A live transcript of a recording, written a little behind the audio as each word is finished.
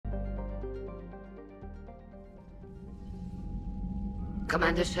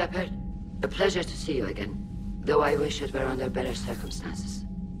Commander Shepard, a pleasure to see you again. Though I wish it were under better circumstances.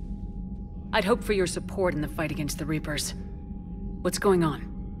 I'd hoped for your support in the fight against the Reapers. What's going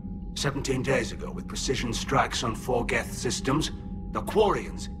on? 17 days ago, with precision strikes on 4 Geth systems, the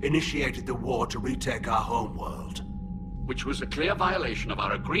Quarians initiated the war to retake our homeworld. Which was a clear violation of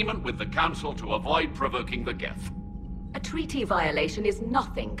our agreement with the Council to avoid provoking the Geth. A treaty violation is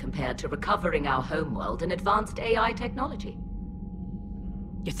nothing compared to recovering our homeworld and advanced AI technology.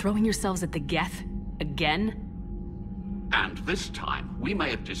 You're throwing yourselves at the Geth? Again? And this time, we may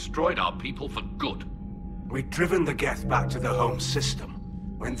have destroyed our people for good. We'd driven the Geth back to the home system,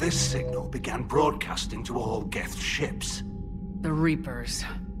 when this signal began broadcasting to all Geth ships. The Reapers.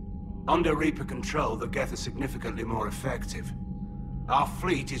 Under Reaper control, the Geth are significantly more effective. Our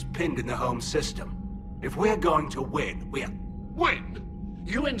fleet is pinned in the home system. If we're going to win, Win?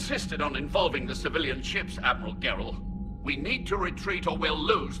 You insisted on involving the civilian ships, Admiral Gerrel. We need to retreat or we'll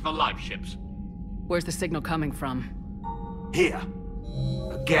lose the live ships. Where's the signal coming from? Here.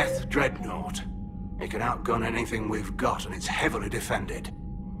 A Geth dreadnought. It can outgun anything we've got, and it's heavily defended.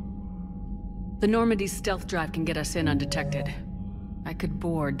 The Normandy's stealth drive can get us in undetected. I could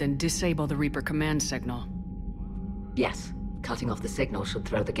board, then disable the Reaper command signal. Yes, cutting off the signal should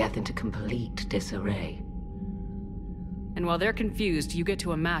throw the Geth into complete disarray. And while they're confused, you get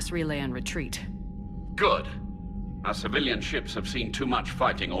to a mass relay and retreat. Good. Our civilian ships have seen too much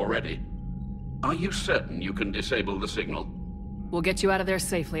fighting already. Are you certain you can disable the signal? We'll get you out of there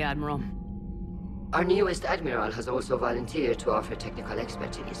safely, Admiral. Our newest Admiral has also volunteered to offer technical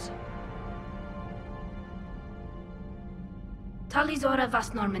expertise. Talizora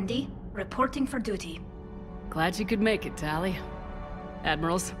Vast Normandy, reporting for duty. Glad you could make it, Tali.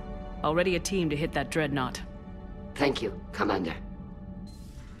 Admirals, already a team to hit that dreadnought. Thank you, Commander.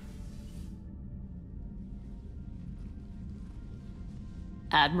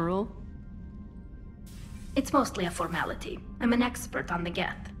 Admiral? It's mostly a formality. I'm an expert on the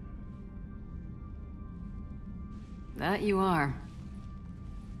Geth. That you are.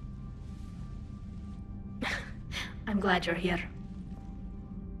 I'm glad you're here.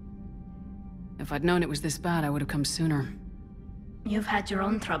 If I'd known it was this bad, I would have come sooner. You've had your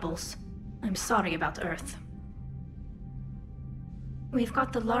own troubles. I'm sorry about Earth. We've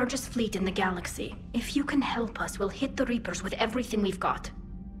got the largest fleet in the galaxy. If you can help us, we'll hit the Reapers with everything we've got.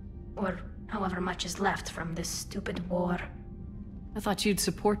 Or however much is left from this stupid war. I thought you'd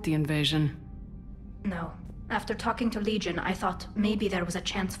support the invasion. No. After talking to Legion, I thought maybe there was a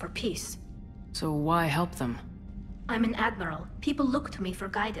chance for peace. So why help them? I'm an admiral. People look to me for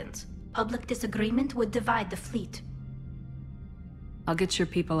guidance. Public disagreement would divide the fleet. I'll get your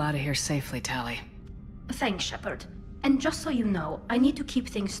people out of here safely, Tali. Thanks, Shepard. And just so you know, I need to keep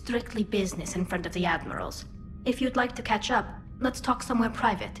things strictly business in front of the admirals. If you'd like to catch up, let's talk somewhere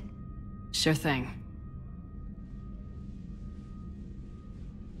private. Sure thing.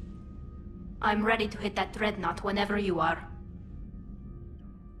 I'm ready to hit that dreadnought whenever you are.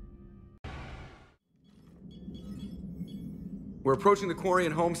 We're approaching the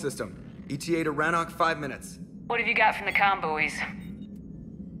Quarian home system. ETA to Rannoch, 5 minutes. What have you got from the comm buoys?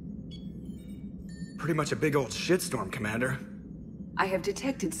 Pretty much a big old shitstorm, Commander. I have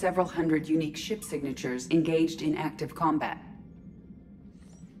detected several hundred unique ship signatures engaged in active combat.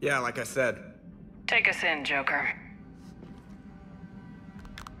 Yeah, like I said. Take us in, Joker.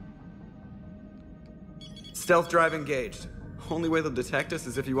 Stealth drive engaged. Only way they'll detect us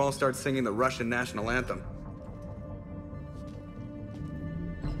is if you all start singing the Russian national anthem.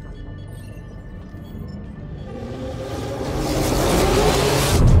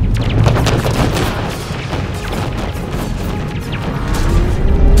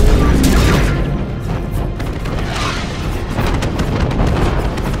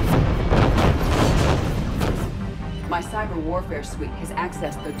 My cyber warfare suite has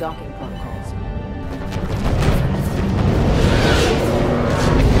accessed the docking protocols.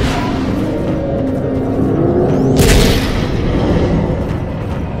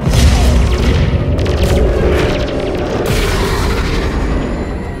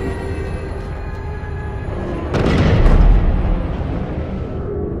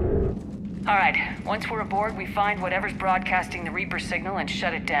 All right, once we're aboard, we find whatever's broadcasting the Reaper signal and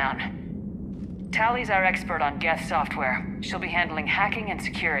shut it down. Tali's our expert on Geth software. She'll be handling hacking and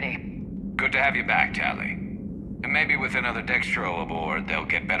security. Good to have you back, Tali. And maybe with another Dextro aboard, they'll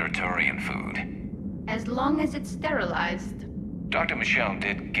get better Turian food. As long as it's sterilized. Dr. Michelle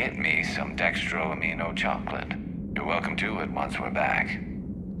did get me some Dextro amino chocolate. You're welcome to it once we're back.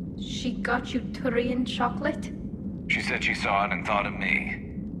 She got you Turian chocolate? She said she saw it and thought of me.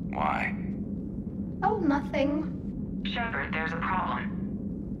 Why? Oh, nothing. Shepard, there's a problem.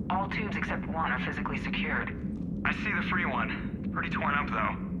 All tubes except one are physically secured. I see the free one. It's pretty torn up,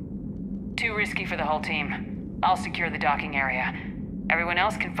 though. Too risky for the whole team. I'll secure the docking area. Everyone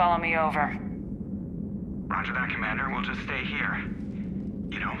else can follow me over. Roger that, Commander. We'll just stay here.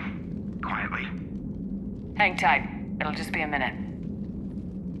 You know, quietly. Hang tight. It'll just be a minute.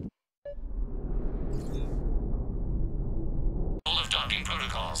 All of docking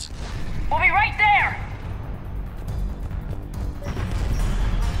protocols. We'll be right there!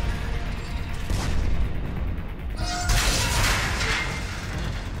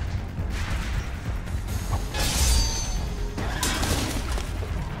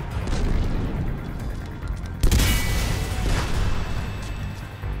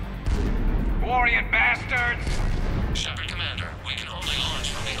 Warrior bastards! Shepard Commander, we can only launch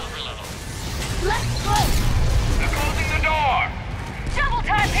from the upper level. Let's go! They're closing the door! Double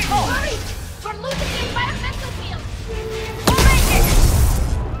time, people! Hurry! We're losing the environmental field! We'll make it!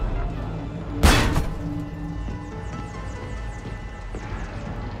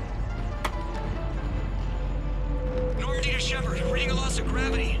 Normandy to Shepard, reading a loss of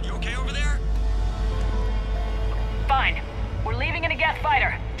gravity. You okay over there? Fine. We're leaving in a Geth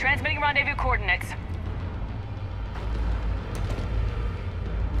fighter. Transmitting rendezvous coordinates.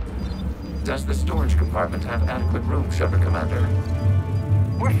 Does the storage compartment have adequate room, Shepard Commander?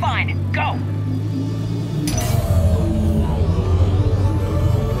 We're fine. Go!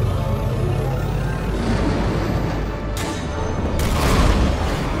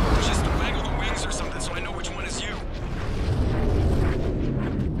 Just waggle the wings or something so I know which one is you.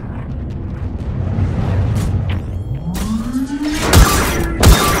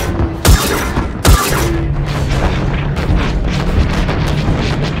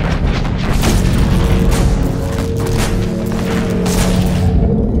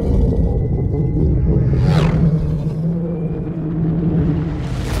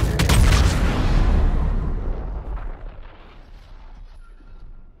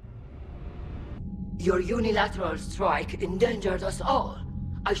 Your unilateral strike endangered us all.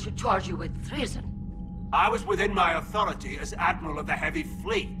 I should charge you with treason. I was within my authority as Admiral of the Heavy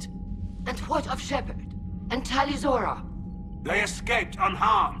Fleet. And what of Shepard? And Talizora? They escaped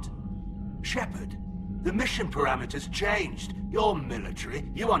unharmed. Shepard, the mission parameters changed. You're military,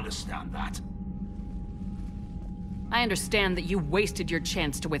 you understand that. I understand that you wasted your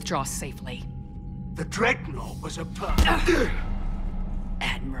chance to withdraw safely. The Dreadnought was a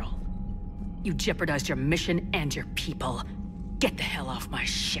Admiral, you jeopardized your mission and your people. Get the hell off my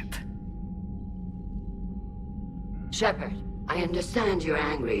ship. Shepard, I understand you're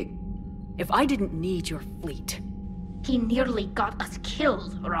angry. If I didn't need your fleet... He nearly got us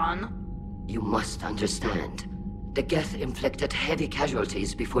killed, Ron. You must understand. The Geth inflicted heavy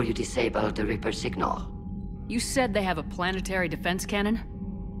casualties before you disabled the Reaper signal. You said they have a planetary defense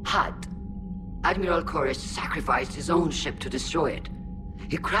cannon? Had. Admiral Koris sacrificed his own ship to destroy it.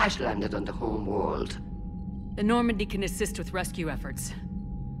 He crash-landed on the home world. The Normandy can assist with rescue efforts.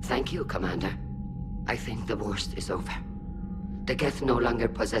 Thank you, Commander. I think the worst is over. The Geth no longer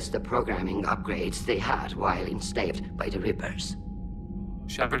possess the programming upgrades they had while enslaved by the Reapers.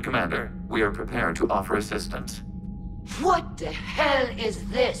 Shepard Commander, we are prepared to offer assistance. What the hell is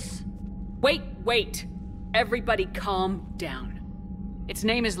this? Wait! Everybody calm down. Its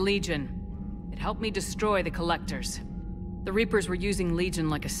name is Legion. It helped me destroy the Collectors. The Reapers were using Legion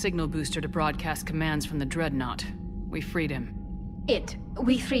like a signal booster to broadcast commands from the Dreadnought. We freed him.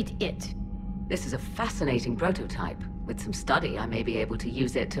 We freed it. This is a fascinating prototype. With some study, I may be able to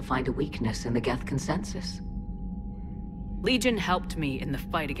use it to find a weakness in the Geth consensus. Legion helped me in the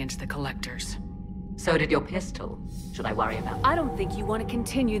fight against the Collectors. So did your pistol. Should I worry about I don't think you want to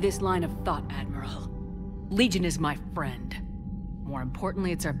continue this line of thought, Admiral. Legion is my friend. More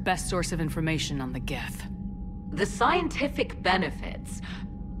importantly, it's our best source of information on the Geth. the scientific benefits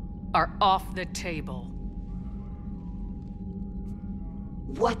are off the table.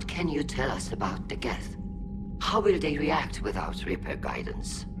 What can you tell us about the Geth? How will they react without Reaper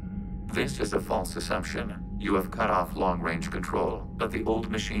guidance? This is a false assumption. You have cut off long-range control, but the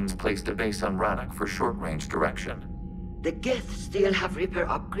old machines placed a base on Rannoch for short-range direction. The Geth still have Reaper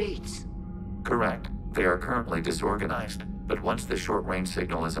upgrades? Correct. They are currently disorganized, but once the short-range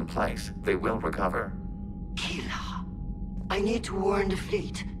signal is in place, they will recover. Kila, I need to warn the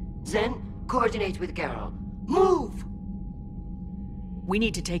fleet. Then, coordinate with Geralt. Move! We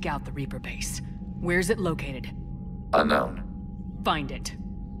need to take out the Reaper base. Where's it located? Unknown. Find it.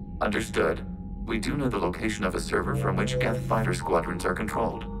 Understood. We do know the location of a server from which Geth fighter squadrons are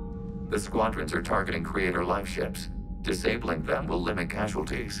controlled. The squadrons are targeting Creator life ships. Disabling them will limit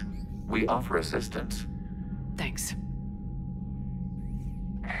casualties. We offer assistance. Thanks.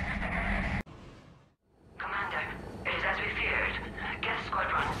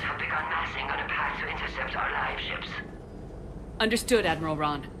 Understood, Admiral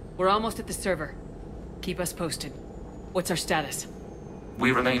Ron. We're almost at the server. Keep us posted. What's our status?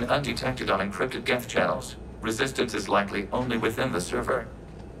 We remain undetected on encrypted Geth channels. Resistance is likely only within the server.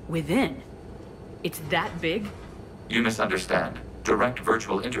 Within? It's that big? You misunderstand. Direct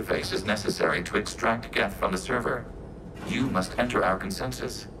virtual interface is necessary to extract Geth from the server. You must enter our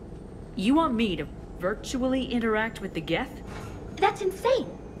consensus. You want me to virtually interact with the Geth? That's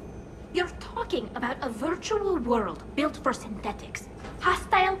insane! You're talking about a virtual world built for synthetics.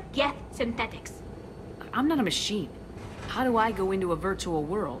 Hostile Geth synthetics. I'm not a machine. How do I go into a virtual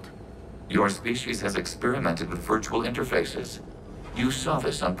world? Your species has experimented with virtual interfaces. You saw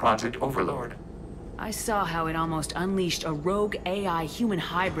this on Project Overlord. I saw how it almost unleashed a rogue AI human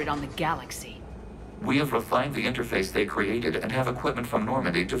hybrid on the galaxy. We have refined the interface they created and have equipment from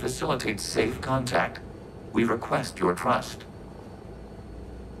Normandy to facilitate safe contact. We request your trust.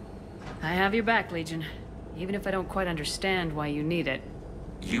 I have your back, Legion. Even if I don't quite understand why you need it.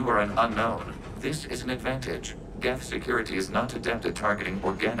 You are an unknown. This is an advantage. Geth security is not adept at targeting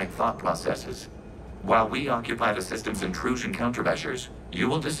organic thought processes. While we occupy the system's intrusion countermeasures, you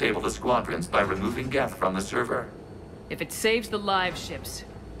will disable the squadrons by removing Geth from the server. If it saves the live ships,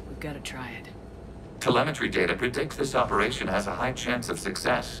 we've got to try it. Telemetry data predicts this operation has a high chance of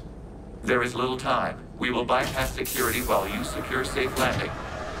success. There is little time. We will bypass security while you secure safe landing.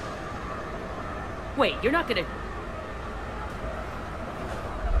 Wait, you're not gonna...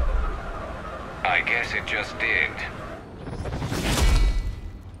 I guess it just did.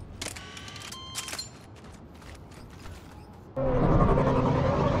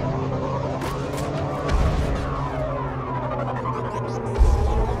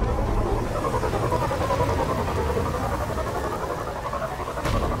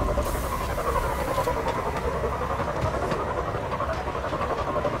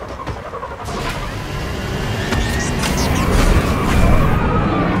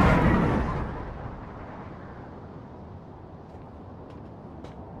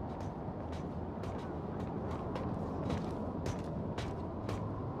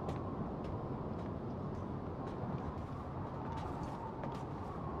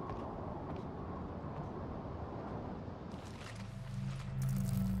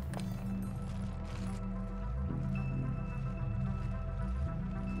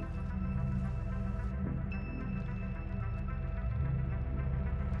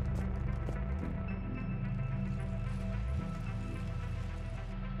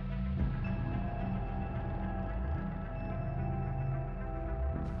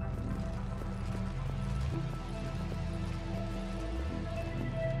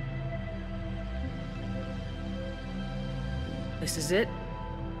 This is it?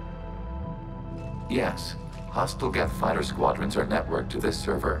 Yes. Hostile Geth fighter squadrons are networked to this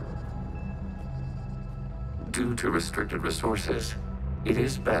server. Due to restricted resources, it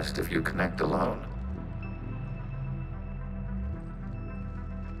is best if you connect alone.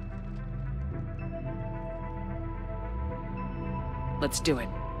 Let's do it.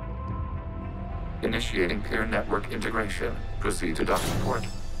 Initiating peer network integration. Proceed to docking port.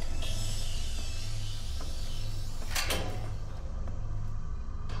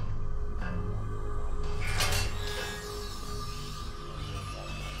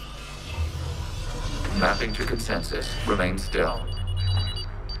 Mapping to consensus. Remain still.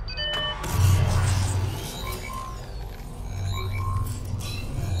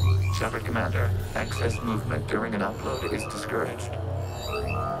 Shepard Commander, excess movement during an upload is discouraged.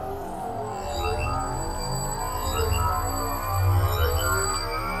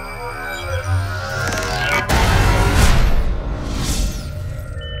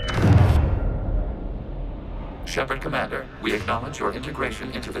 Shepard Commander, we acknowledge your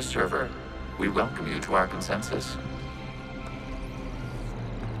integration into the server. We welcome you to our consensus.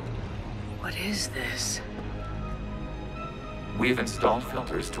 What is this? We have installed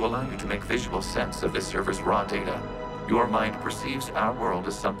filters to allow you to make visual sense of this server's raw data. Your mind perceives our world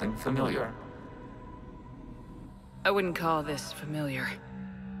as something familiar. I wouldn't call this familiar.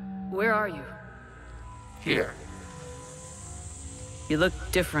 Where are you? Here. You look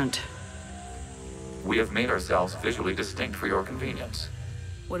different. We have made ourselves visually distinct for your convenience.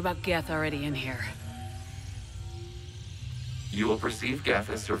 What about Geth already in here? You will perceive Geth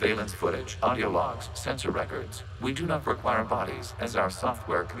as surveillance footage, audio logs, sensor records. We do not require bodies, as our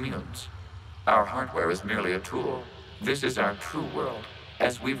software communes. Our hardware is merely a tool. This is our true world.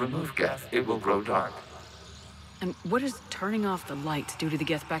 As we remove Geth, it will grow dark. And what does turning off the lights do to the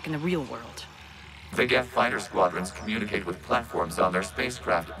Geth back in the real world? The Geth fighter squadrons communicate with platforms on their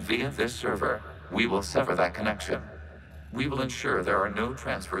spacecraft via this server. We will sever that connection. We will ensure there are no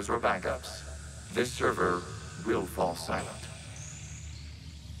transfers or backups. This server will fall silent.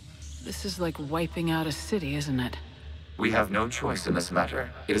 This is like wiping out a city, isn't it? We have no choice in this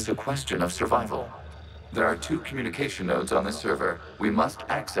matter. It is a question of survival. There are 2 communication nodes on the server. We must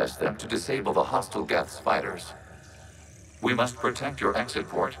access them to disable the hostile Geth's fighters. We must protect your exit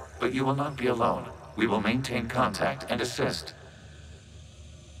port, but you will not be alone. We will maintain contact and assist.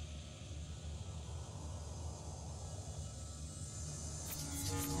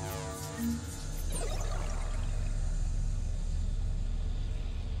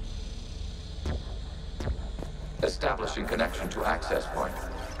 Establishing connection to access point.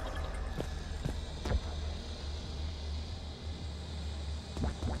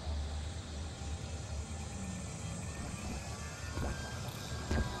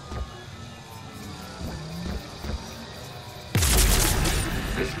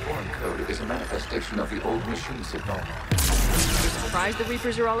 This foreign code is a manifestation of the old machine signal. Surprised the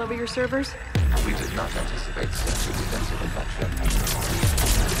Reapers are all over your servers? We did not anticipate such a defensive infection.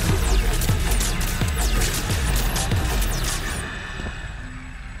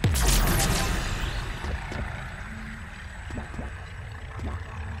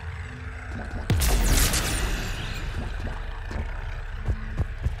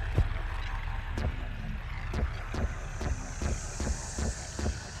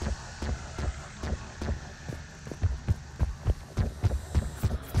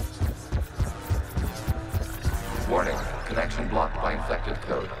 Warning, connection blocked by infected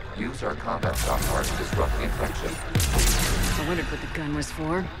code. Use our combat software to disrupt the infection. I wondered what the gun was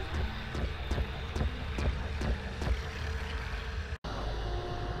for.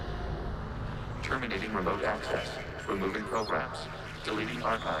 Terminating remote access. Removing programs. Deleting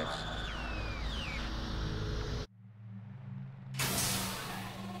archives.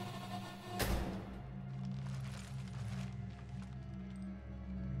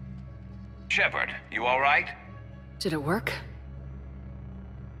 Shepard, you all right? Did it work?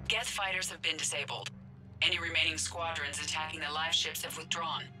 Geth fighters have been disabled. Any remaining squadrons attacking the live ships have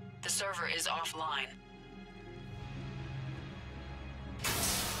withdrawn. The server is offline.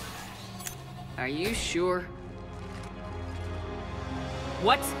 Are you sure?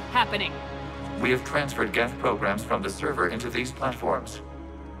 What's happening? We have transferred Geth programs from the server into these platforms.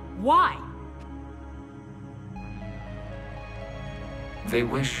 Why? They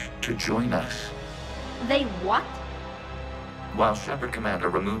wish to join us. They what? While Shepard Commander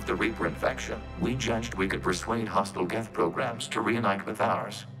removed the Reaper infection, we judged we could persuade hostile Geth programs to reunite with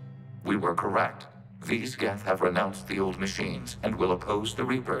ours. We were correct. These Geth have renounced the old machines and will oppose the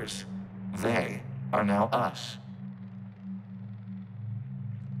Reapers. They are now us.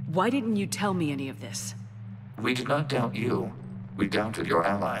 Why didn't you tell me any of this? We did not doubt you. We doubted your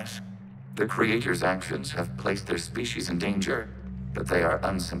allies. The Creator's actions have placed their species in danger, but they are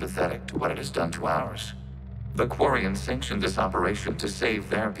unsympathetic to what it has done to ours. The Quarians sanctioned this operation to save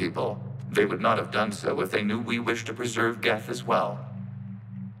their people. They would not have done so if they knew we wished to preserve Geth as well.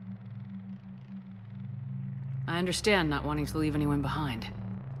 I understand not wanting to leave anyone behind.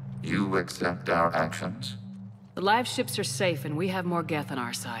 You accept our actions? The live ships are safe and we have more Geth on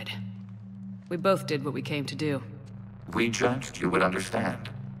our side. We both did what we came to do. We judged you would understand.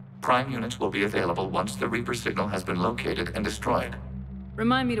 Prime units will be available once the Reaper signal has been located and destroyed.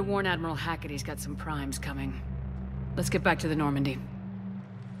 Remind me to warn Admiral Hackett he's got some primes coming. Let's get back to the Normandy.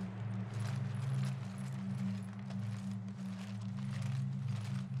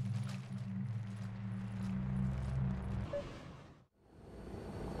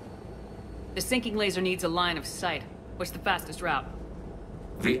 The sinking laser needs a line of sight. What's the fastest route?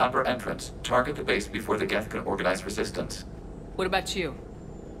 The upper entrance. Target the base before the Geth can organize resistance. What about you?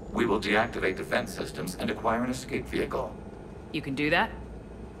 We will deactivate defense systems and acquire an escape vehicle. You can do that?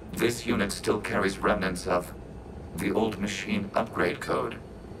 This unit still carries remnants of the old machine upgrade code.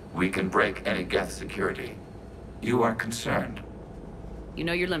 We can break any Geth security. You are concerned. You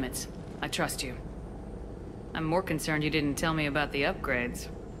know your limits. I trust you. I'm more concerned you didn't tell me about the upgrades.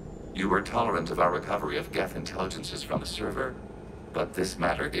 You were tolerant of our recovery of Geth intelligences from the server, but this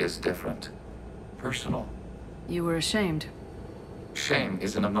matter is different. Personal. You were ashamed. Shame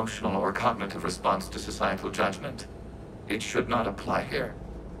is an emotional or cognitive response to societal judgment. It should not apply here.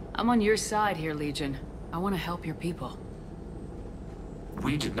 I'm on your side here, Legion. I want to help your people.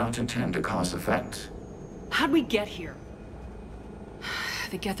 We did not intend to cause offense. How'd we get here?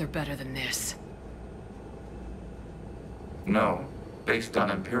 The Geth are better than this. No. Based on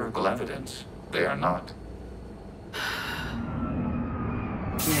empirical evidence, they are not.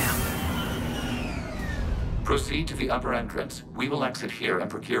 Yeah. Proceed to the upper entrance. We will exit here and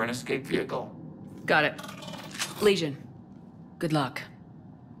procure an escape vehicle. Got it. Legion, good luck.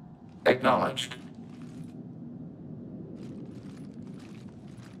 Acknowledged.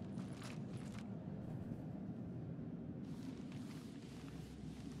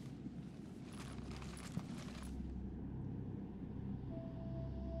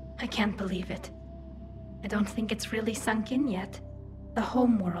 can't believe it. I don't think it's really sunk in yet. The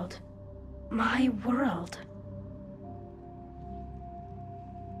home world. My world.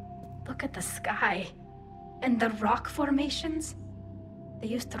 Look at the sky. And the rock formations. They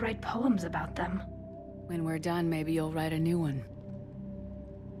used to write poems about them. When we're done, maybe you'll write a new one.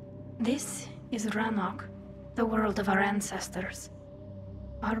 This is Rannoch, the world of our ancestors.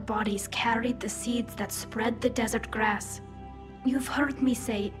 Our bodies carried the seeds that spread the desert grass. You've heard me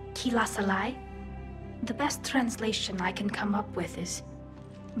say, Kilasalai? The best translation I can come up with is,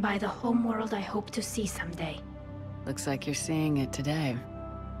 by the homeworld I hope to see someday. Looks like you're seeing it today.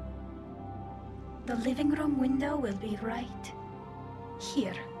 The living room window will be right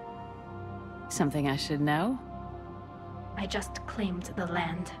here. Something I should know? I just claimed the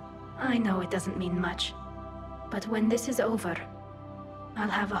land. I know it doesn't mean much, but when this is over, I'll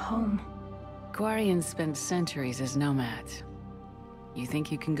have a home. Quarians spent centuries as nomads. You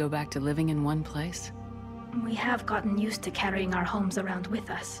think you can go back to living in one place? We have gotten used to carrying our homes around with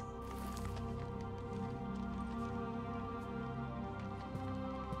us.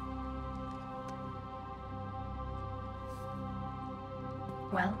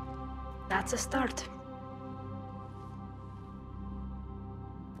 Well, that's a start.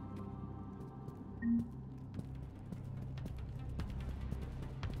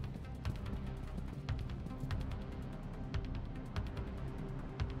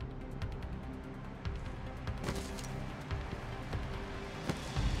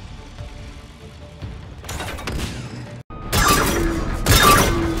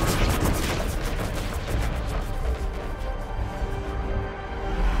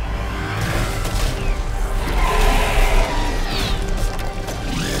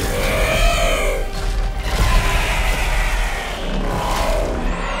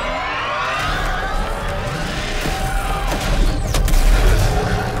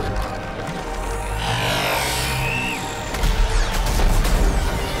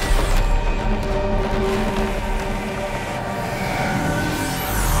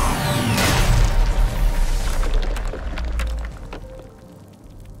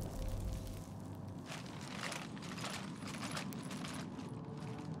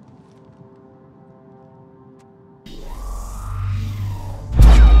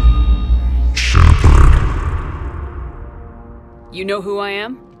 You know who I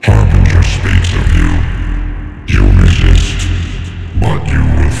am? Harbinger speaks of you. You resist, but you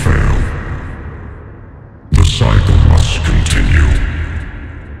will fail. The cycle must continue.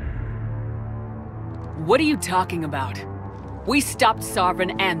 What are you talking about? We stopped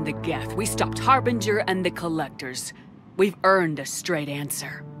Sovereign and the Geth. We stopped Harbinger and the Collectors. We've earned a straight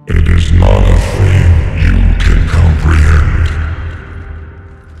answer. It is not a thing you can comprehend.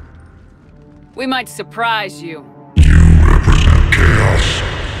 We might surprise you. Chaos.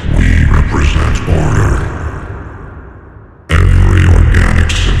 We represent order. Every organic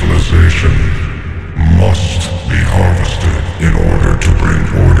civilization must be harvested in order to bring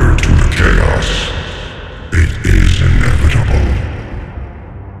order to the chaos. It is inevitable.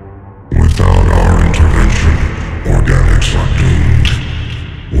 Without our intervention, organics are doomed.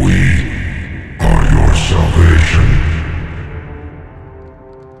 We are your salvation.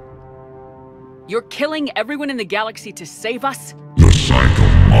 You're killing everyone in the galaxy to save us? The cycle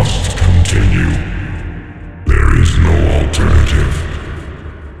must continue. There is no alternative.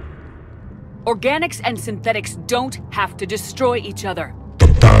 Organics and synthetics don't have to destroy each other. The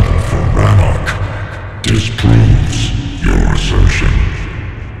battle for Rannoch disproves your assertion.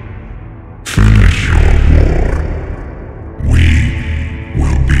 Finish your war. We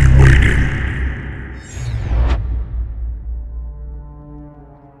will be waiting.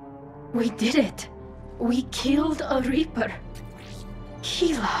 We did it. We killed a Reaper.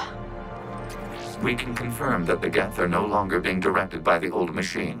 Hila. We can confirm that the Geth are no longer being directed by the old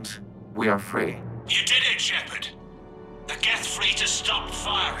machines. We are free. You did it, Shepard. The Geth fleet has stopped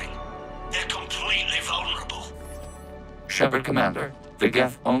firing. They're completely vulnerable. Shepard, Commander, the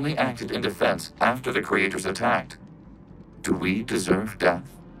Geth only acted in defense after the Creators attacked. Do we deserve death?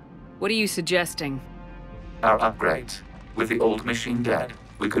 What are you suggesting? Our upgrades. With the old machine dead,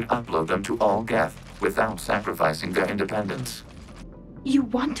 we could upload them to all Geth without sacrificing their independence. You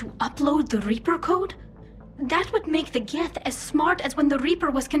want to upload the Reaper code? That would make the Geth as smart as when the Reaper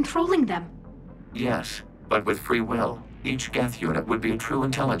was controlling them. Yes, but with free will, each Geth unit would be a true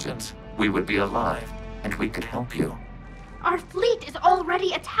intelligence. We would be alive, and we could help you. Our fleet is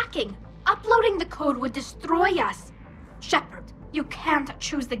already attacking. Uploading the code would destroy us. Shepard, you can't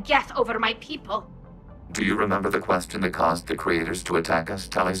choose the Geth over my people. Do you remember the question that caused the Creators to attack us,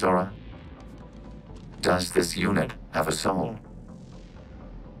 Talizora? Does this unit have a soul?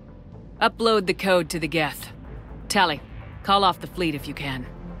 Upload the code to the Geth. Tally, call off the fleet if you can.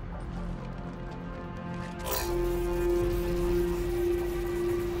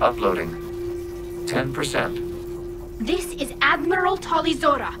 Uploading. 10%. This is Admiral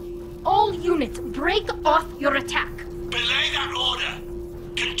Talizora. All units, break off your attack. Belay that order.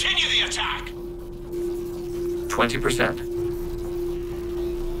 Continue the attack. 20%.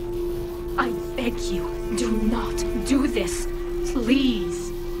 I beg you, do not do this.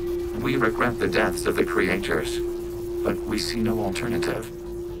 Please. We regret the deaths of the creators, but we see no alternative.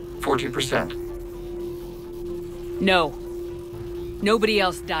 40%. No. Nobody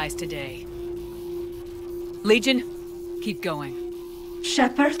else dies today. Legion, keep going.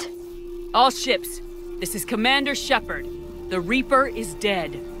 Shepard? All ships, this is Commander Shepard. The Reaper is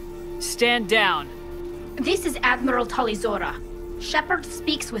dead. Stand down. This is Admiral Talizora. Shepard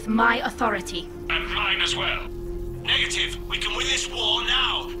speaks with my authority. And mine as well. Negative. We can win this war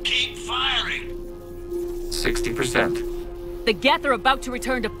now. Keep firing. 60%. The Geth are about to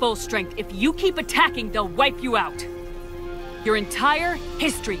return to full strength. If you keep attacking, they'll wipe you out. Your entire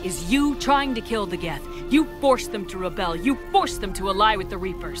history is you trying to kill the Geth. You forced them to rebel. You forced them to ally with the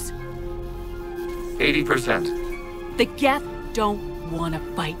Reapers. 80%. The Geth don't want to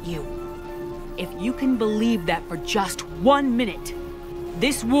fight you. If you can believe that for just 1 minute,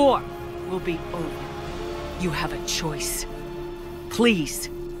 this war will be over. You have a choice. Please.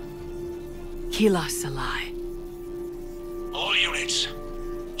 Kila Salai. All units,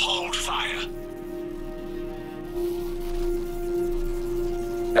 hold fire.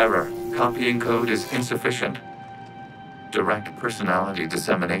 Error. Copying code is insufficient. Direct personality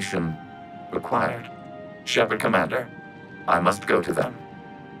dissemination required. Shepard Commander, I must go to them.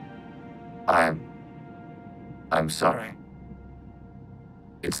 I'm sorry.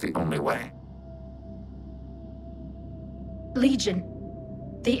 It's the only way. Legion,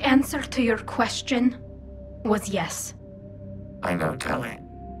 the answer to your question was yes. I know, Tally.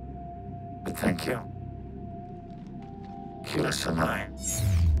 But thank you. Kila Salai.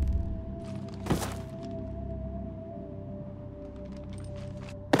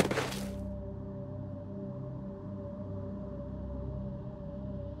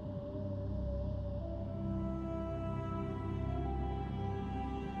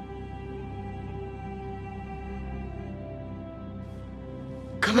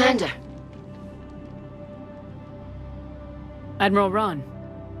 Commander! Admiral Ron,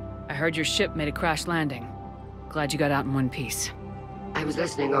 I heard your ship made a crash landing. Glad you got out in one piece. I was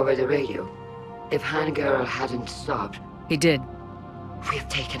listening over the radio. If Hanagerl hadn't stopped... He did. We have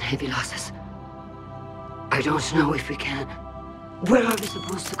taken heavy losses. I don't know if we can. Where are we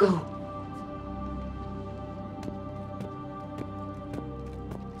supposed to go?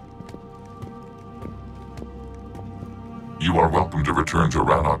 You are welcome to return to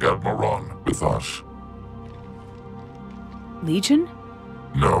Rannoch, Admiral Ron, with us. Legion?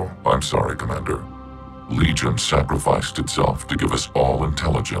 No, I'm sorry, Commander. Legion sacrificed itself to give us all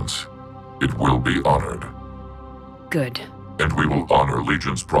intelligence. It will be honored. Good. And we will honor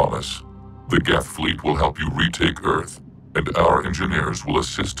Legion's promise. The Geth fleet will help you retake Earth, and our engineers will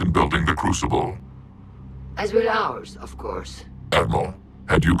assist in building the Crucible. As will ours, of course. Admiral,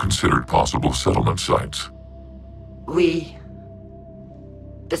 had you considered possible settlement sites?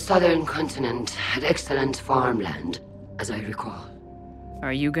 The southern continent had excellent farmland, as I recall.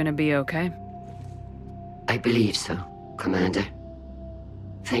 Are you gonna be okay? I believe so, Commander.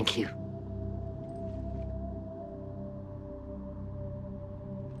 Thank you.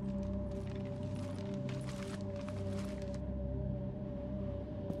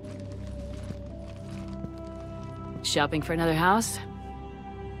 Shopping for another house?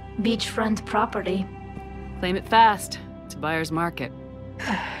 Beachfront property. Claim it fast. It's a buyer's market.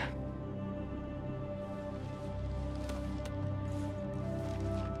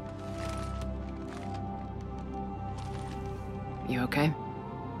 You okay?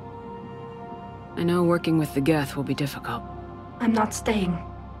 I know working with the Geth will be difficult. I'm not staying.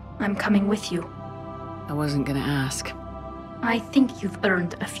 I'm coming with you. I wasn't gonna ask. I think you've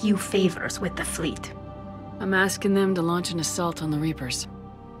earned a few favors with the fleet. I'm asking them to launch an assault on the Reapers.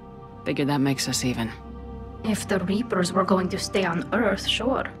 Figure that makes us even. If the Reapers were going to stay on Earth,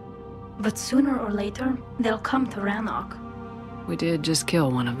 sure. But sooner or later, they'll come to Rannoch. We did just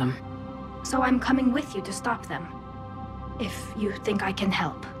kill one of them. So I'm coming with you to stop them. If you think I can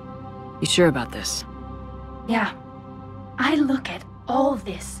help. You sure about this? Yeah. I look at all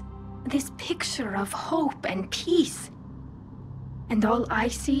this picture of hope and peace. And all I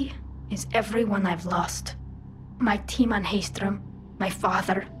see is everyone I've lost. My team on Haestrom, my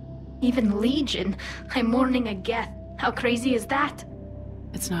father, even Legion. I'm mourning a Geth. How crazy is that?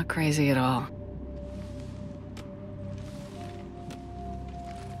 It's not crazy at all.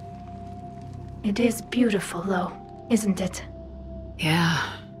 It is beautiful, though, isn't it? Yeah,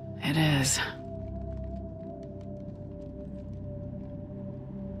 it is.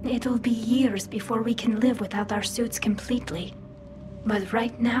 It'll be years before we can live without our suits completely. But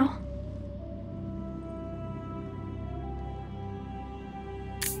right now...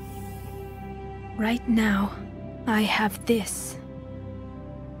 Right now, I have this.